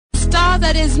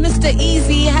that is Mr.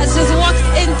 Eazi, has just walked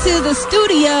into the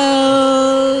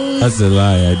studio. That's a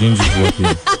lie. I didn't just walk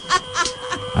in.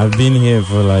 I've been here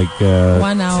for like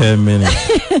 1 hour. 10 minutes.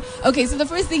 Okay, so the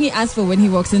first thing he asked for when he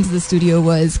walks into the studio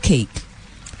was cake.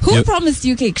 Who promised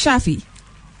you cake? Shafi.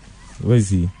 Where is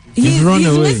he? He's run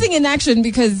away. missing in action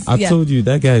because... I told you,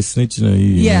 that guy is snitching on you.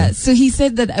 Yeah, so he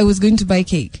said that I was going to buy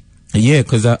cake. Yeah,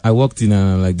 because I walked in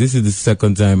and I'm like, this is the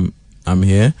second time I'm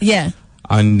here. Yeah.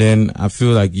 And then I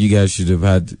feel like you guys should have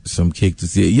had some cake to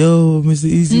say, yo, Mr.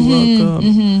 Eazi,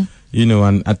 welcome. You know,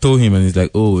 and I told him and he's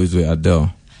like, oh, it's with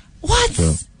Adele. What?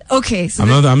 So, okay. So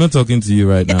I'm not talking to you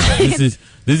right now.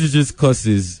 This is just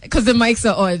cause because the mics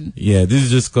are on. Yeah, this is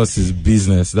just cause his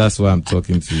business. That's why I'm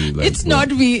talking to you. Like, it's not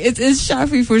me. It's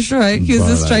Shafi for sure. He was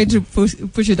just trying to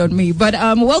push it on me. But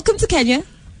welcome to Kenya.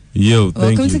 Yo,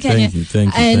 welcome to Kenya.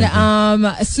 Thank you.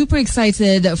 And super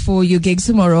excited for your gig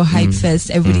tomorrow, Hype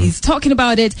Fest. Everybody's talking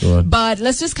about it. Sure. But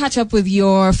let's just catch up with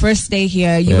your first day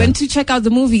here. You went to check out the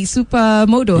movie Super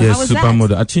Modo. Yeah, how was Super that?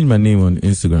 Modo. I changed my name on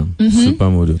Instagram. Super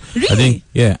Modo. Really?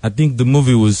 I think the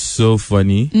movie was so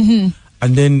funny.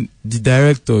 And then the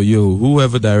director,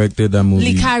 whoever directed that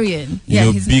movie, Likarian.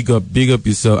 Big up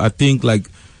yourself. I think like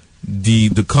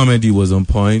the comedy was on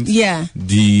point. Yeah.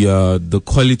 The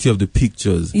quality of the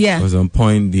pictures was on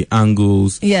point. The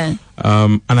angles. Yeah.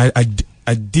 And I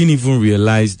didn't even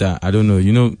realize that. I don't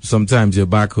know. Sometimes you're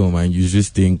back home and you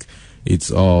just think it's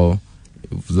all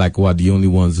like the only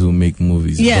ones who make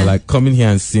movies. Yeah. But like coming here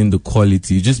and seeing the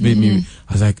quality, it just made me.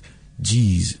 I was like,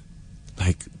 geez,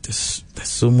 like there's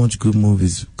so much good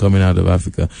movies coming out of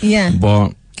Africa. Yeah.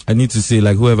 But I need to say,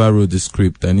 like, whoever wrote the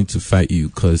script, I need to fight you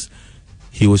because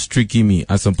he was tricking me.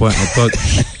 At some point, I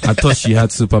thought she had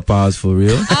superpowers for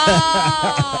real.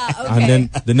 Okay. And then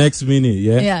the next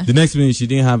minute, the next minute she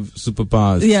didn't have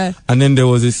superpowers. Yeah. And then there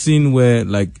was a scene where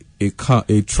like a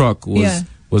truck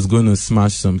was going to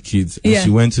smash some kids. And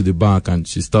she went to the back and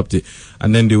she stopped it.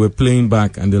 And then they were playing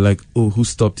back and they're like, oh, who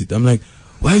stopped it? I'm like,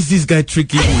 why is this guy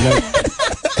tricking me? Like,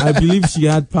 I believe she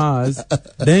had powers.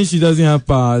 Then she doesn't have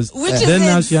powers. Then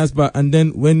now she has powers. And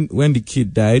then when the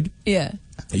kid died,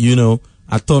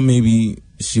 I thought maybe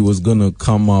she was gonna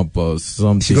come up or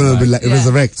something. She's gonna be like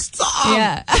resurrect. Stop!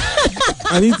 Yeah.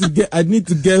 I need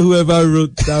to get whoever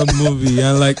wrote that movie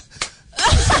and like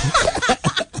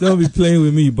don't be playing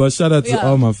with me. But shout out to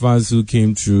all my fans who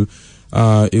came through.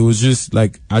 It was just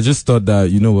like I just thought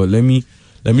that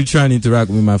let me try and interact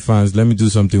with my fans. Let me do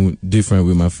something different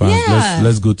with my fans. Yeah.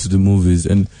 Let's go to the movies.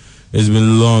 And it's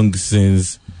been long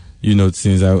since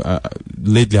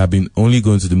lately I've been only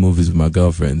going to the movies with my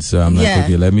girlfriend. So I'm like,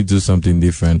 okay, let me do something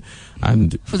different.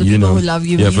 And for the people who love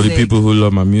you, for the people who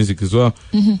love my music as well.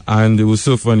 And it was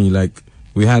so funny. Like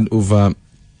we had over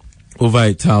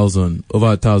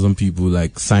 1,000 people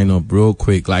like sign up real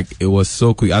quick. Like it was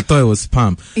so quick. I thought it was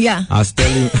spam. Yeah. I was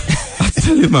telling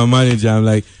my manager, I'm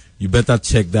like, you better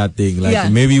check that thing.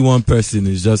 Like maybe one person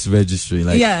is just registering.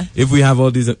 Like if we have all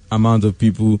these amount of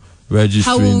people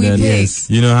registering,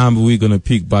 then how are we gonna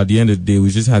pick? But at the end of the day,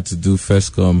 we just had to do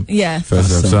first come, first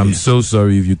serve. So I'm so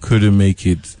sorry if you couldn't make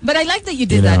it. But I like that you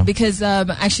did that because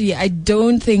actually I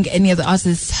don't think any of the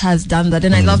artists has done that,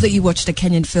 and I love that you watched a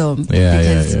Kenyan film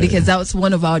because that was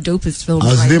one of our dopest films. I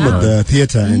was there at the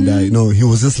theater, and he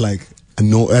was just like.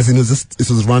 No, as in it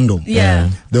was random. Yeah.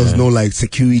 There was no like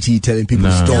security telling people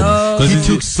to stop. No. He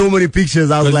took so many pictures.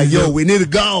 I was like, yo, we need to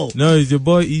go. No, it's your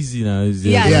boy Eazi now.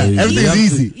 Everything's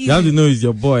easy. You have to know it's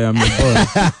your boy. I'm your boy.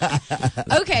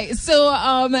 Okay, so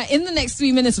in the next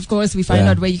 3 minutes, of course, we find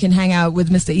out where you can hang out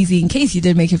with Mr. Eazi in case you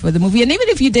did make it for the movie. And even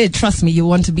if you did, trust me, you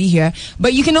want to be here.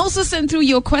 But you can also send through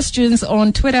your questions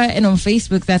on Twitter and on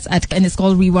Facebook. And it's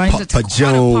called Rewind. It's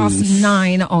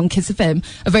 9:15 on Kiss FM.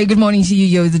 A very good morning to you,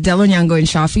 yo. The Delon Yango and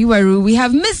Shafi Waru. We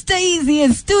have Mr. Eazi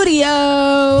in studio.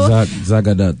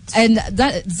 Zagadat. And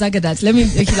that Zagadat, let me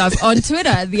make you laugh. On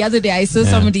Twitter the other day I saw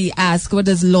somebody ask, what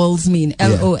does LOLs mean?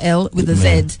 LOL with a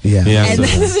Z. Yeah. And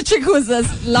then there's a chick who was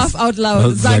laugh out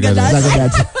loud. Zagadat. I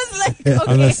was like,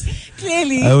 okay,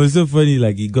 clearly. It was so funny,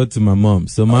 like it got to my mom.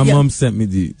 So my mom sent me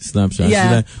the snapshot. She's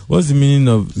like, what's the meaning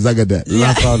of Zagadat?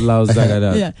 Laugh out loud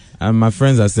Zagadat. And my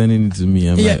friends are sending it to me.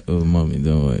 I'm like, oh mommy,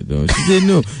 don't worry. She said,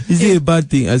 no, is it a bad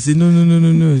thing? I said, no.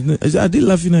 I said, are they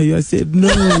laughing at you? I said, no,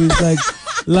 it's like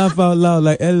laugh out loud,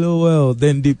 like LOL.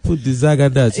 Then they put the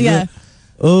Zagadat. Like,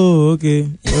 oh, okay.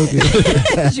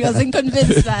 She wasn't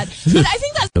convinced that. But I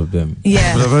think that's of them.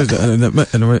 Yeah.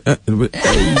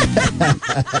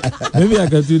 Maybe I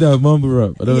can do that mumble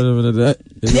rap.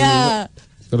 Yeah.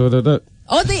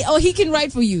 Or he can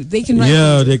write for you. They can write for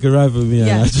you. They can write for me.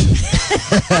 Yeah.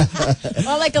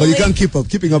 Or like but you can't keep up.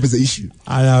 Keeping up is the issue.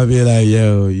 And I'll be like,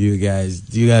 yo, you guys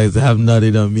have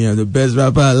nothing on me. I'm the best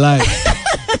rapper alive.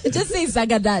 Just say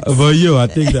Zagadat. But yo, I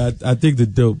think the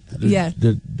dope. Yeah.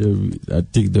 I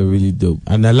think they're really dope,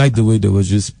 and I like the way they was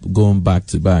just going back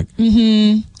to back.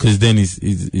 Because then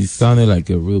it sounded like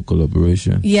a real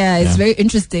collaboration. Yeah, it's very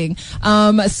interesting.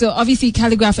 So obviously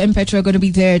Calligraph and Petra are going to be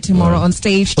there tomorrow on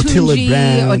stage. Otile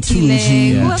Brown,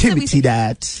 Otile, Timothy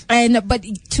that. But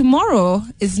tomorrow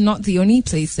is not the only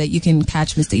place that you can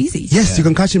catch Mr. Eazi. Yes, you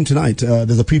can catch him tonight.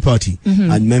 There's a pre-party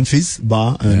at Memphis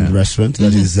Bar and Restaurant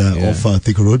that is off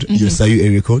Thika Road, USIU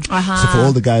area code. So for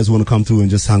all the guys who want to come through and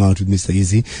just hang out with Mr.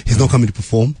 Eazi, he's not coming to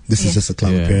perform. This is just a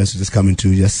club appearance. We're just coming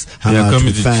to just hang out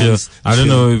with fans. Chill. I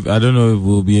don't know if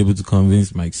we'll be able to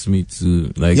convince Mike Smith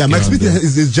to like. Yeah, Mike Smith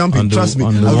is jumping. Trust me.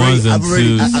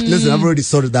 I've already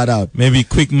sorted that out. Maybe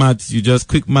quick math. You just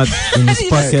quick math in his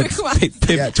pocket.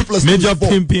 2 plus 2 Major is 4.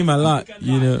 pimp him a lot.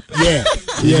 You know. Yeah.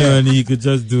 You know, and he could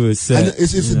just do a set. And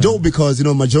it's dope because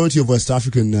majority of West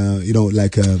African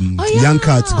young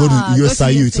cats go to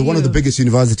USIU. It's one of the biggest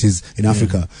universities in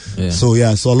Africa. So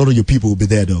so a lot of your people will be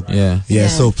there, dog. Yeah.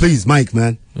 So please, Mike,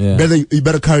 man, you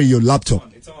better carry your laptop.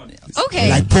 Okay.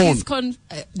 Like porn.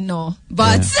 No,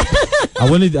 but I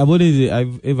wanted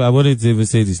to even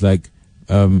say this, like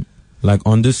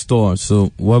on this store.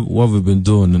 So what we've been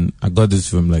doing, and I got this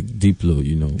from like Diplo,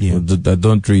 I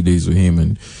done 3 days with him,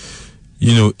 and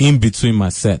in between my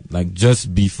set, like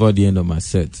just before the end of my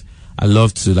set, I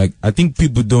love to I think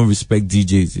people don't respect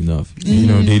DJs enough.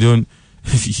 They don't.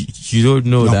 You don't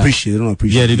know that. They don't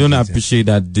appreciate. Yeah, they don't appreciate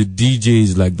that the DJ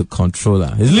is like the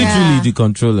controller. It's literally the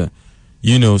controller.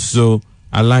 So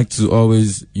I like to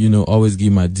always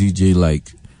give my DJ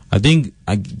I think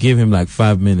I gave him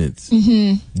 5 minutes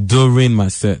during my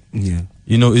set. Yeah.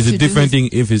 It's a different thing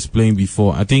if he's playing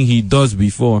before. I think he does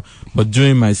before, but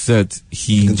during my set,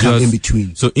 he just in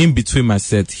between. So in between my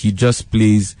set, he just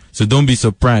plays. So don't be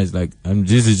surprised.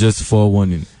 This is just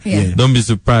forewarning. Yeah. Don't be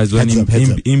surprised when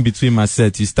in between my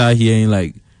set, you start hearing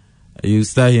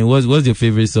what's your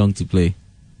favorite song to play?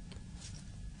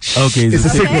 Okay, it's a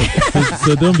secret.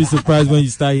 So don't be surprised when you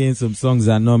start hearing some songs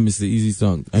that are not Mr. Eazi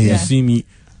songs, and you see me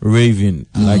raving,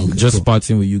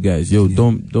 partying with you guys. Yo,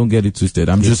 don't get it twisted.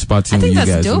 I'm just partying with you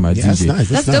guys with my DJ.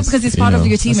 That's dope because it's part of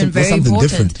your team and very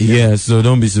important. Different. Yeah, so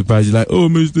don't be surprised. You're like, oh,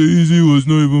 Mr. Eazi was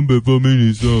not even performing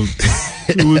his song.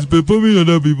 He was performing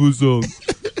other people's songs.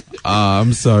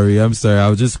 I'm sorry. I was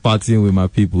just partying with my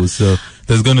people. So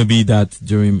there's gonna be that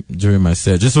during my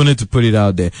set. Just wanted to put it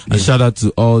out there. And shout out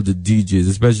to all the DJs,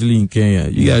 especially in Kenya.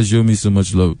 You guys show me so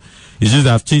much love. It's just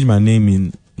I've changed my name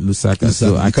in Lusaka,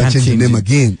 so I can't change your name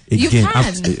again. You can.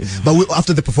 But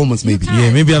after the performance, maybe.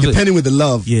 Yeah, maybe after, depending with the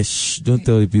love. Yeah, don't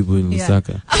tell the people in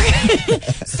Lusaka.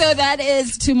 So that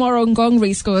is tomorrow on Ngong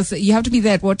Racecourse. You have to be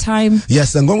there at what time?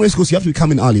 Yes, and Ngong Racecourse, you have to be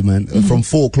coming early, man, from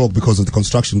 4 o'clock because of the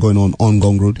construction going on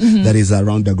Ngong Road. That is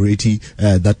around Dagoretti,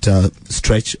 that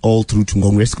stretch all through to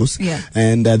Ngong Racecourse. Yeah.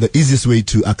 And the easiest way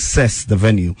to access the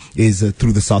venue is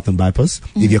through the Southern Bypass.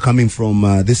 If you're coming from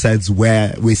this side's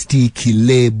where Westi,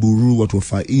 Kile, Buru,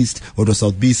 Watuafa East, Watuafa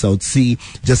South B, South C,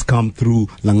 just come through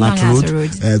Langata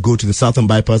Road, go to the Southern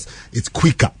Bypass. It's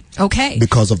quicker. Okay.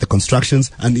 Because of the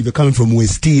constructions. And if you're coming from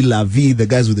Westi, La Vie, the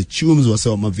guys with the tunes who are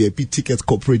selling my VIP tickets,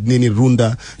 corporate, Nini,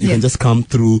 Runda, you can just come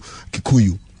through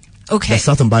Kikuyu. Okay. The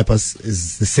Southern Bypass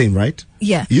is the same, right?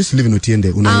 Yeah. You used to live in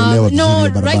Otiende. No,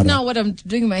 right now what I'm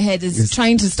doing in my head is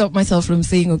trying to stop myself from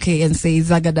saying okay and say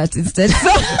Zagadat instead.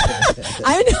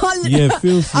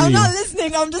 Feel free. I'm not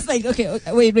listening. I'm just like, okay,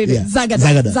 wait. Yeah.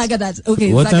 Zagadat.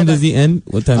 Okay. What time does it end?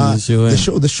 What time does the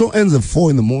show end? The show ends at 4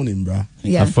 in the morning, bro.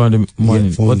 Yeah. At 4 in the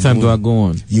morning. What time do I go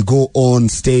on? You go on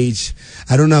stage.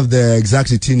 I don't have the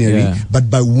exact itinerary, but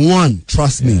by 1,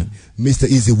 trust me, Mr.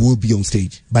 Eazi will be on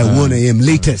stage by 1 a.m.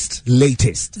 latest.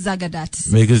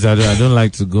 Zagadat. Because I don't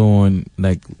like to go on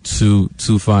too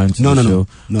far into the show.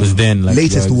 Because then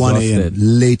latest 1 a.m.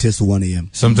 Latest 1 a.m.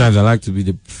 Sometimes I like to be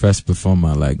the first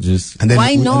performer, and then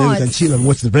why not? And then we can chill and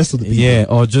watch the rest of the people. Yeah,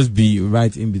 or just be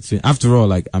right in between. After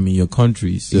all, I'm in your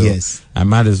country, so I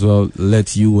might as well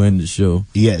let you end the show.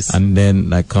 Yes, and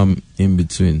then come in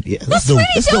between. Yeah, that's dope.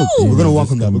 We're gonna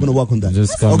work on that.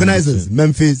 Just organizers,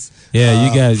 Memphis. Yeah,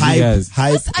 you guys.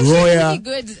 Hype, Roya. Really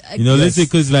good. Listen,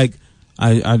 because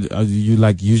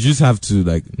you just have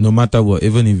to no matter what,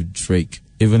 even if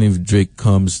Drake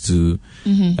comes to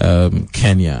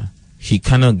Kenya, he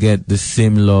cannot get the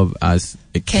same love as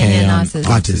a Kenyan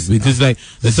artist. Because like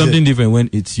there's something different when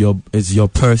it's your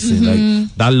person.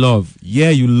 Like that love.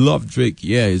 Yeah, you love Drake.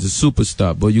 Yeah, he's a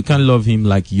superstar, but you can't love him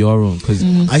like your own, because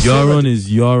your own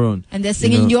is your own. And they're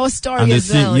singing your story and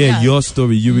as well. Yeah, your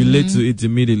story. You relate to it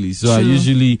immediately. So I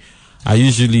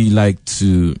usually like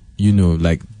to,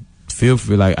 like feel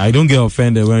free. Like I don't get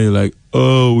offended when you're like,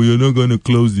 oh, you're not going to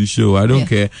close the show. I don't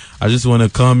care. I just want to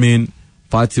come in,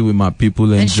 party with my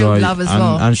people, enjoy, show love as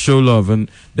well. And show love, and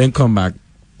then come back,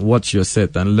 watch your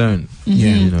set and learn.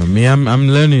 Yeah, me, I'm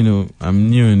learning. I'm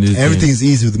new in this. Everything's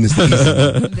easy with Mr.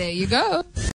 Eazi. There you go.